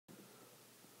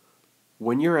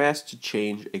when you're asked to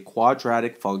change a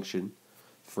quadratic function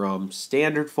from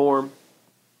standard form,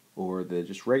 or the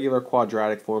just regular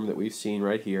quadratic form that we've seen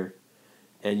right here,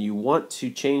 and you want to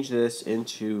change this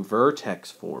into vertex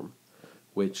form,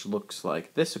 which looks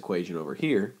like this equation over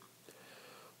here,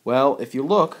 well, if you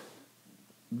look,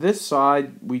 this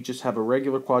side we just have a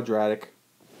regular quadratic,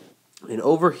 and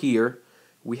over here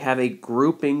we have a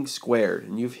grouping squared.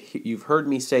 And you've heard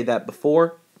me say that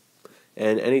before.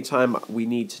 And anytime we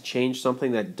need to change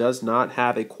something that does not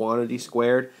have a quantity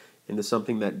squared into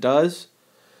something that does,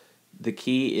 the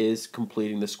key is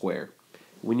completing the square.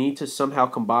 We need to somehow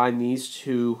combine these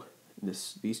two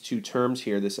terms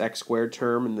here, this x squared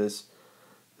term and this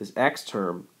x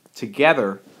term,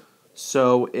 together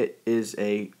so it is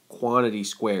a quantity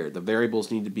squared. The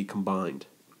variables need to be combined.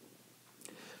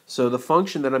 So the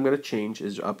function that I'm going to change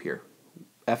is up here.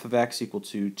 F of x equal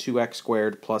to 2x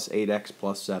squared plus 8x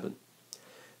plus 7.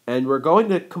 And we're going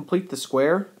to complete the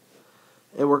square,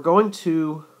 and we're going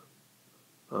to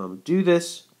do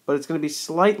this, but it's going to be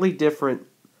slightly different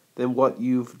than what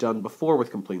you've done before with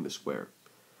completing the square.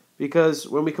 Because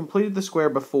when we completed the square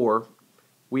before,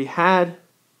 we had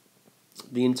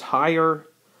the entire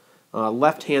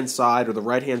left-hand side or the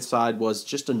right-hand side was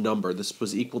just a number. This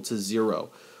was equal to 0,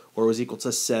 or it was equal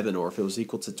to 7, or if it was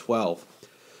equal to 12.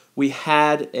 We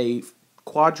had a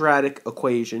quadratic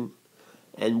equation,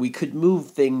 and we could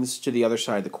move things to the other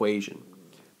side of the equation.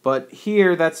 But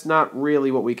here, that's not really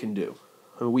what we can do.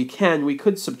 We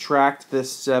could subtract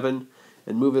this 7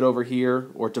 and move it over here,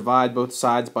 or divide both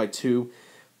sides by 2,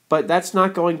 but that's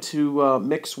not going to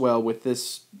mix well with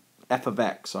this f of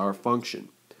x, our function.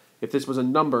 If this was a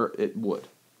number, it would.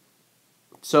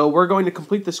 So we're going to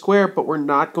complete the square, but we're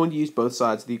not going to use both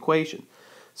sides of the equation.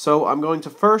 So I'm going to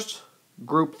first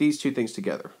group these two things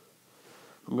together.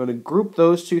 I'm going to group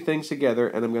those two things together,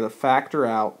 and I'm going to factor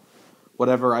out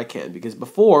whatever I can. Because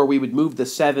before, we would move the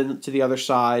 7 to the other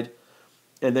side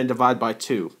and then divide by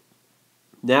 2.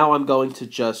 Now I'm going to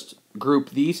just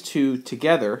group these two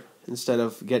together instead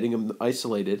of getting them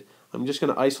isolated. I'm just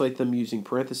going to isolate them using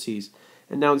parentheses.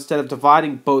 And now instead of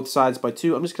dividing both sides by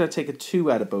 2, I'm just going to take a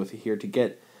 2 out of both of here to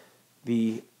get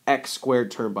the x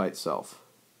squared term by itself.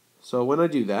 So when I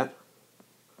do that,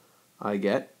 I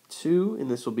get 2, and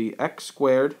this will be x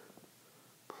squared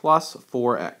plus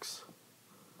 4x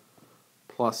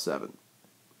plus 7.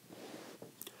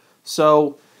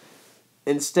 So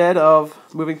instead of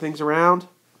moving things around,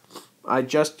 I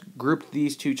just grouped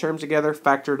these two terms together,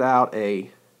 factored out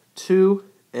a 2,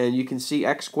 and you can see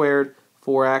x squared,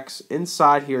 4x.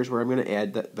 Inside here is where I'm going to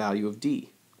add that value of d,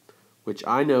 which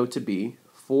I know to be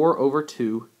 4 over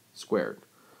 2 squared,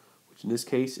 which in this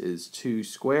case is 2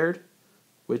 squared,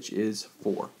 which is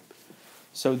 4.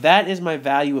 So that is my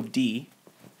value of d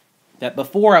that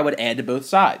before I would add to both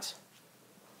sides.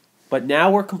 But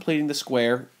now we're completing the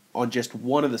square on just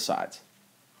one of the sides.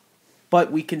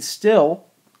 But we can still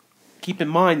keep in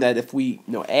mind that if we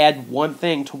add one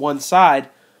thing to one side,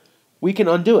 we can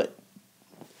undo it.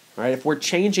 All right? If we're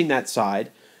changing that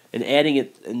side and adding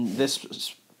it in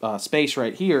this space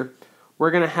right here,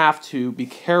 we're going to have to be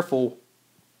careful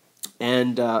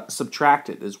and subtract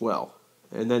it as well.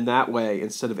 And then that way,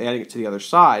 instead of adding it to the other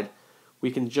side,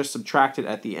 we can just subtract it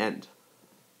at the end.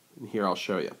 And here I'll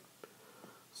show you.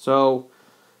 So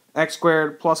x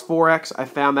squared plus 4x, I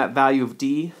found that value of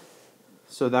d.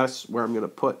 So that's where I'm going to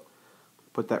put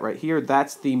that right here.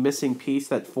 That's the missing piece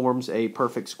that forms a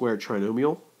perfect square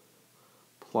trinomial,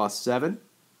 plus 7.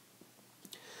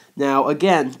 Now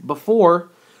again,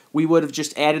 before we would have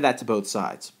just added that to both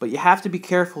sides. But you have to be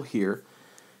careful here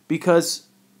because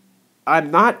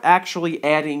I'm not actually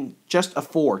adding just a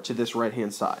 4 to this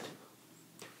right-hand side.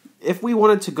 If we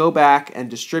wanted to go back and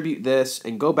distribute this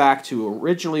and go back to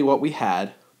originally what we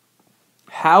had,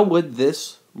 how would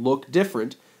this look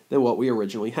different than what we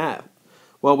originally had?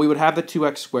 Well, we would have the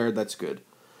 2x squared, that's good.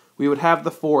 We would have the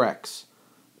 4x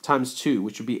times 2,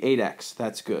 which would be 8x,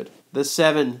 that's good. The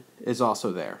 7 is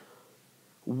also there.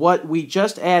 What we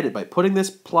just added, by putting this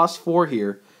plus 4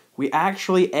 here, we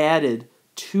actually added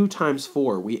 2 times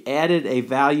 4. We added a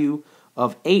value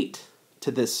of 8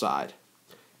 to this side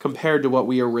compared to what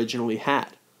we originally had.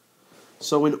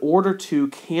 So in order to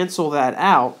cancel that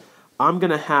out, I'm going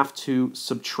to have to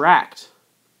subtract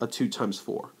a 2 times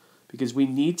 4 because we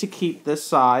need to keep this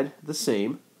side the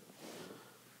same.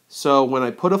 So when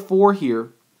I put a 4 here,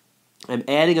 I'm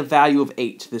adding a value of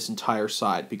 8 to this entire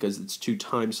side because it's 2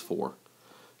 times 4.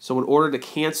 So in order to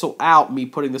cancel out me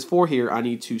putting this 4 here, I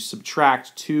need to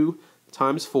subtract 2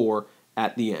 times 4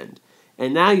 at the end.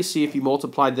 And now you see if you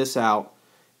multiplied this out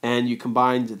and you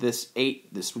combined this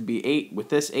 8, this would be 8 with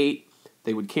this 8,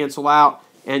 they would cancel out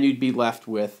and you'd be left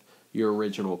with your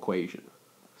original equation.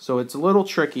 So it's a little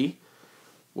tricky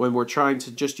when we're trying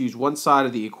to just use one side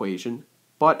of the equation,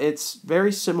 but it's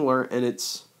very similar, and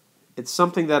it's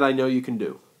something that I know you can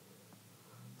do.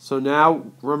 So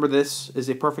now, remember, this is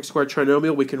a perfect square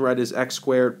trinomial. We can write as x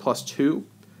squared plus 2,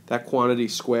 that quantity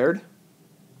squared.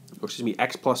 Or excuse me,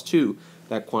 x plus 2,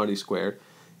 that quantity squared.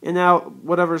 And now,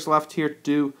 whatever's left here to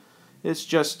do is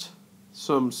just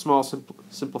some small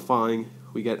simplifying.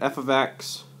 We get f of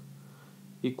x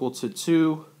equal to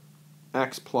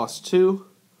 2x plus 2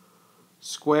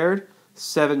 squared.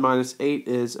 7 minus 8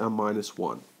 is a minus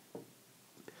 1.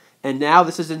 And now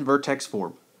this is in vertex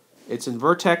form. It's in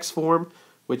vertex form,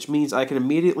 which means I can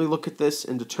immediately look at this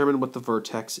and determine what the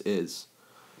vertex is.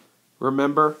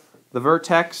 Remember, the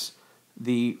vertex,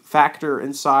 the factor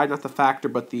inside, not the factor,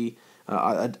 but the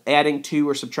adding 2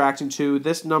 or subtracting 2,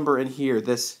 this number in here,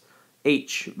 this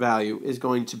h value, is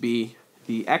going to be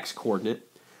the x coordinate,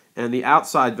 and the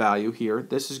outside value here,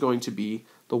 this is going to be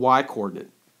the y coordinate.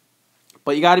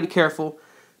 But you got to be careful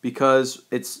because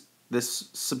this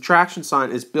subtraction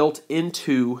sign is built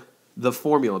into the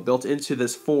formula, built into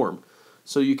this form.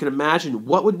 So you can imagine,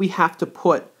 what would we have to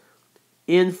put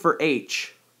in for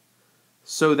h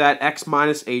so that x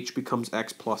minus h becomes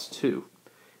x plus 2?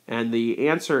 And the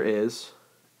answer is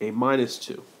a minus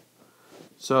 2.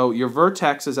 So your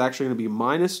vertex is actually going to be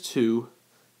minus 2,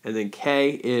 and then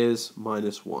k is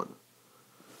minus 1.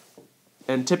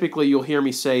 And typically you'll hear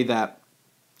me say that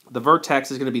the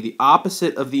vertex is going to be the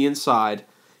opposite of the inside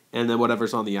and then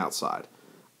whatever's on the outside.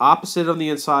 Opposite on the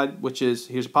inside, which is,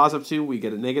 here's a positive 2, we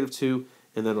get a negative 2,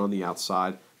 and then on the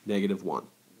outside, negative 1.